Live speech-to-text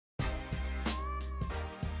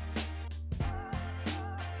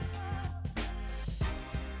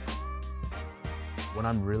What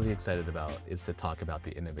I'm really excited about is to talk about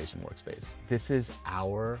the innovation workspace. This is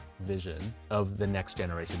our vision of the next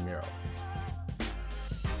generation Miro.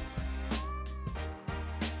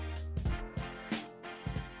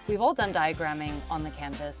 We've all done diagramming on the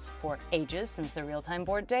canvas for ages since the real-time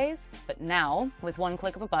board days, but now, with one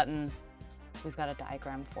click of a button, we've got a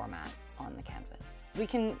diagram format on the canvas. We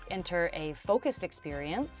can enter a focused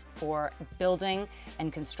experience for building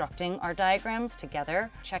and constructing our diagrams together.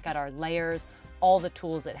 Check out our layers, all the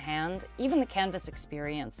tools at hand. Even the canvas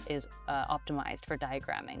experience is optimized for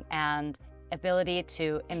diagramming, and ability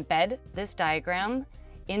to embed this diagram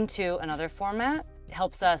into another format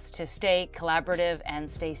helps us to stay collaborative and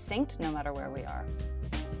stay synced no matter where we are.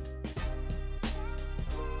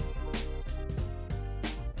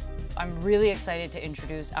 I'm really excited to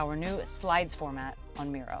introduce our new slides format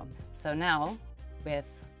on Miro. So now, with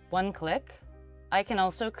one click, I can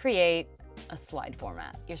also create a slide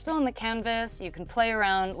format. You're still on the canvas, you can play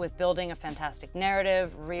around with building a fantastic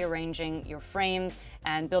narrative, rearranging your frames,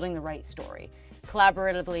 and building the right story.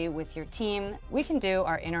 Collaboratively with your team, we can do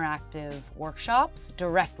our interactive workshops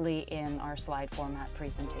directly in our slide format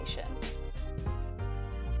presentation.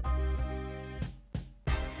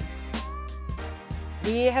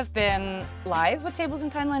 We have been live with Tables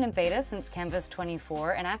and Timeline in beta since Canvas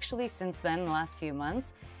 24, and actually since then, in the last few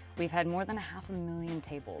months, we've had more than 500,000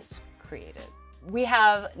 tables created. We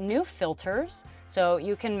have new filters, so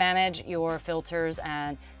you can manage your filters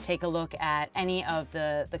and take a look at any of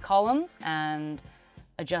the columns and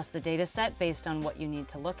adjust the data set based on what you need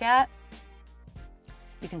to look at.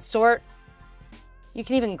 You can sort, you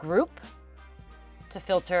can even group to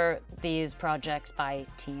filter these projects by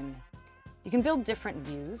team. You can build different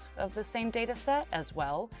views of the same data set as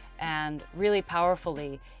well, and really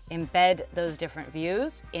powerfully embed those different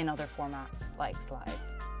views in other formats like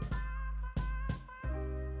slides.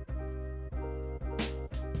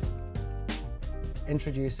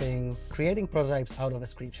 Introducing creating prototypes out of a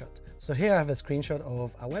screenshot. So here I have a screenshot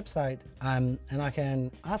of our website, and I can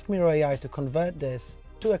ask Miro AI to convert this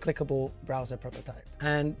to a clickable browser prototype.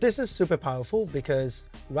 And this is super powerful because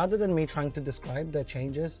rather than me trying to describe the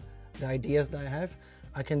changes, the ideas that I have,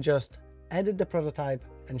 I can just edit the prototype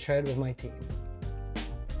and share it with my team.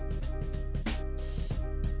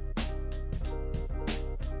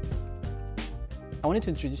 I wanted to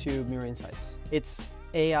introduce you to Miro Insights. It's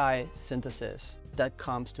AI synthesis that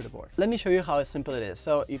comes to the board. Let me show you how simple it is.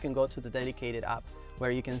 So you can go to the dedicated app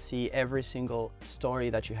where you can see every single story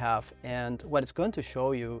that you have. And what it's going to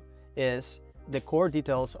show you is the core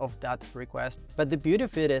details of that request. But the beauty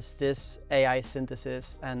of it is this AI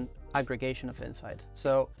synthesis and aggregation of insight.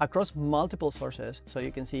 So across multiple sources, so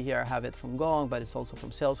you can see here I have it from Gong, but it's also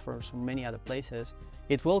from Salesforce, from many other places.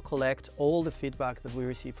 It will collect all the feedback that we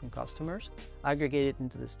receive from customers, aggregate it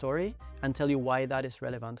into the story, and tell you why that is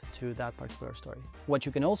relevant to that particular story. What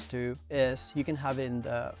you can also do is you can have it in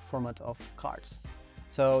the format of cards.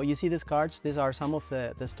 So you see these cards, these are some of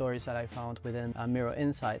the stories that I found within Miro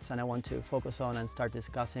Insights, and I want to focus on and start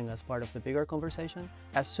discussing as part of the bigger conversation.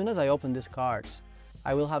 As soon as I open these cards,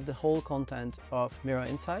 I will have the whole content of Miro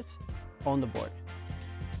Insights on the board.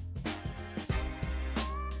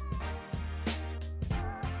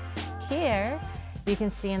 Here, you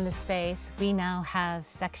can see in the space, we now have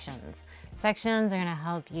sections. Sections are going to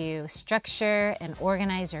help you structure and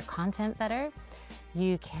organize your content better.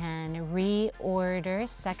 You can reorder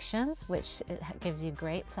sections, which gives you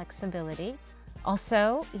great flexibility.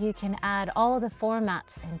 Also, you can add all of the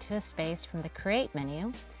formats into a space from the Create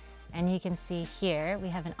menu. And you can see here, we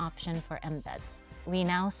have an option for embeds. We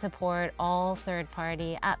now support all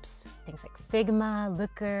third-party apps, things like Figma,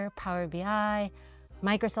 Looker, Power BI,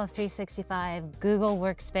 Microsoft 365, Google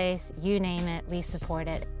Workspace, you name it, we support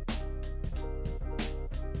it.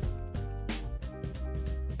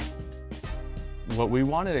 What we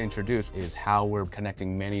wanted to introduce is how we're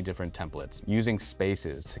connecting many different templates, using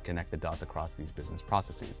spaces to connect the dots across these business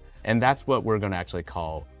processes. And that's what we're going to actually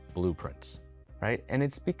call blueprints. Right? And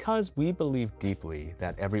it's because we believe deeply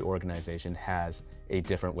that every organization has a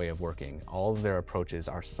different way of working. All of their approaches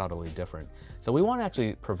are subtly different. So we want to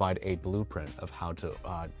actually provide a blueprint of how to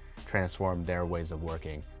transform their ways of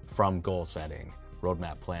working, from goal setting,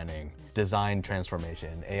 roadmap planning, design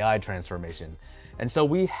transformation, AI transformation. And so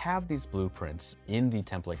we have these blueprints in the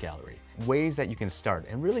template gallery, ways that you can start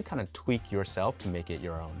and really kind of tweak yourself to make it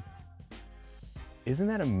your own. Isn't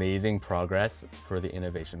that amazing progress for the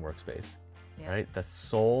innovation workspace? Yeah. Right? The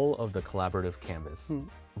soul of the collaborative canvas,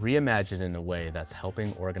 reimagined in a way that's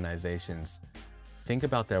helping organizations think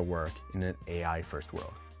about their work in an AI-first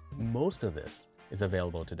world. Most of this is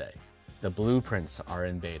available today. The blueprints are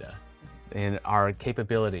in beta. in our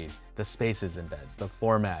capabilities, the spaces embeds, the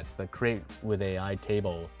formats, the create with AI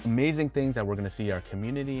table. Amazing things that we're going to see our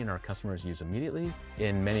community and our customers use immediately,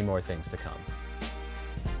 and many more things to come.